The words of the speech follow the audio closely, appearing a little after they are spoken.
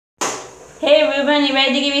Hey Ruben, you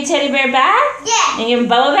ready to give your teddy bear a bath? Yeah. And give him a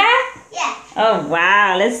bubble bath? Yeah. Oh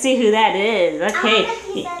wow, let's see who that is. Okay,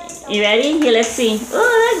 you ready? Here, let's see. Oh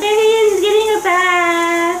look, there he is, he's getting a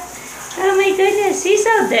bath. Oh my goodness, he's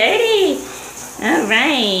so dirty. All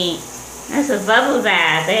right, that's a bubble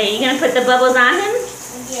bath. Hey, you gonna put the bubbles on him?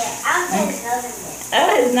 Yeah, I'll put his nose in there.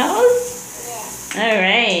 Oh, his nose? Yeah. All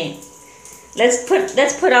right. Let's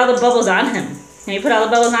put all the bubbles on him. Can you put all the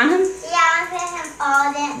bubbles on him? Yeah, I want to put him all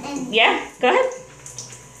in. Yeah, go ahead.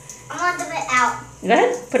 I want to put it out. Go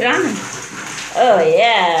ahead, put it on him. Oh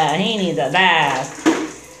yeah, he needs a bath.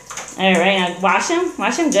 All right, now wash him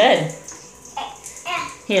good. Yeah.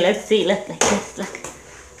 Here, let's see, look like this,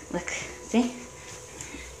 look, see?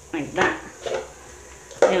 Like that.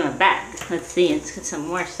 Give him a bath. Let's see, let's get some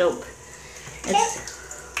more soap.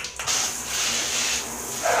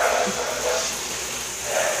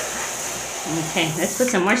 Okay, let's put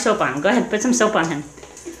some more soap on him. Go ahead, put some soap on him.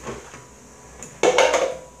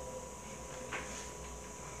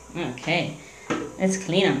 Okay, let's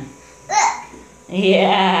clean him. Look.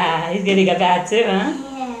 Yeah, he's getting a bath too, huh?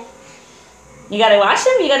 Yeah. You gotta wash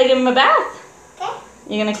him, you gotta give him a bath. Okay.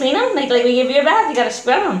 You're gonna clean him like we give you a bath, you gotta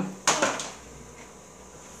scrub him.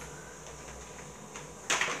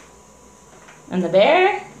 And the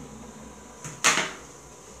bear?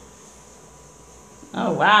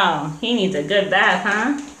 Oh wow, he needs a good bath,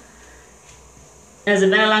 huh? Has it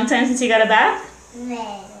been a long time since you got a bath?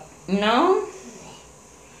 No. No?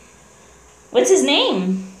 What's his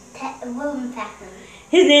name? Ruben Packman.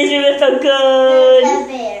 His name's Ruben Falcon. The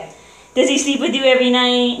bear. Does he sleep with you every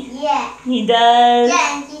night? Yeah. He does?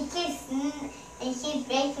 Yeah, and he keeps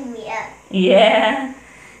waking me up. Yeah.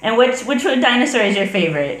 And which dinosaur is your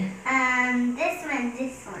favorite?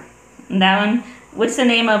 This one. That one? What's the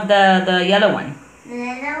name of the yellow one? The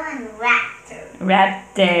other one, Raptor.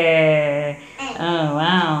 Raptor. Oh,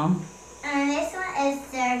 wow. And this one is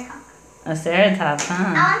Ceratops. A Ceratops,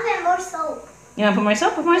 huh? I want to put more soap. You want to put more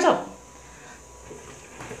soap? Put more soap.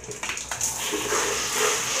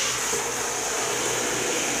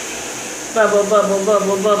 Bubble, bubble,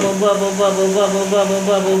 bubble, bubble, bubble, bubble, bubble, bubble,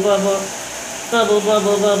 bubble, bubble. Bubble,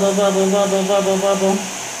 bubble, bubble, bubble, bubble, bubble, bubble.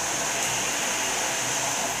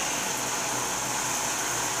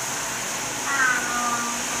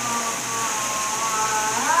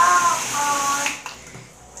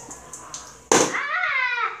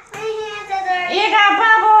 You got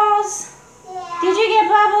bubbles. Yeah. Did you get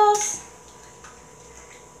bubbles?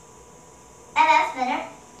 That's better.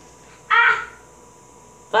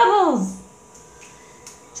 Bubbles.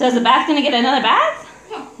 So is the bath gonna get another bath?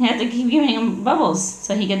 Yeah. You have to keep giving him bubbles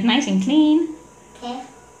so he gets nice and clean. Okay.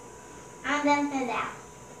 I'm done for that.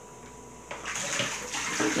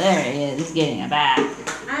 There he is. He's getting a bath.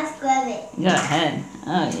 I'll scrub it. Go ahead.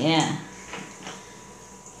 Oh yeah.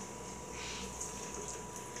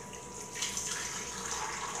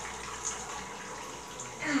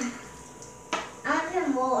 I want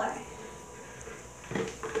some more.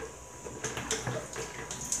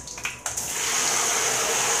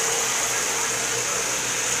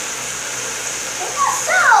 It's not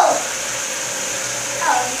soap.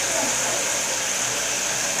 Oh, it's not soap.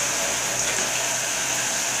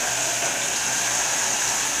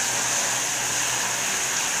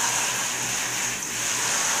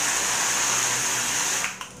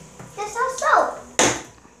 It's not soap.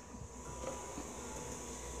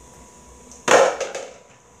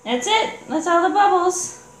 That's it. That's all the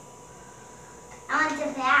bubbles. I want to put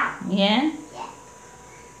it out. Yeah? Yeah.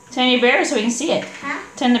 Turn your bear over so we can see it. Huh?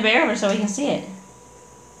 Turn the bear over so we can see it.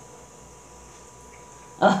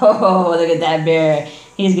 Oh, look at that bear.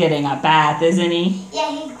 He's getting a bath, isn't he?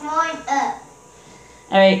 Yeah, he's growing up.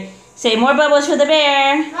 All right. Say more bubbles for the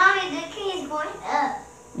bear. Mommy, look, he's growing up.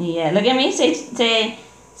 Yeah, look at me.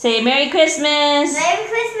 Say Merry Christmas. Merry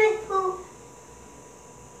Christmas, Pooh.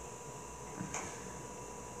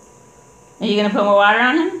 Are you going to put more water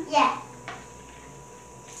on him? Yeah.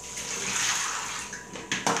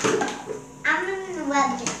 I'm in the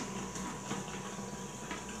web.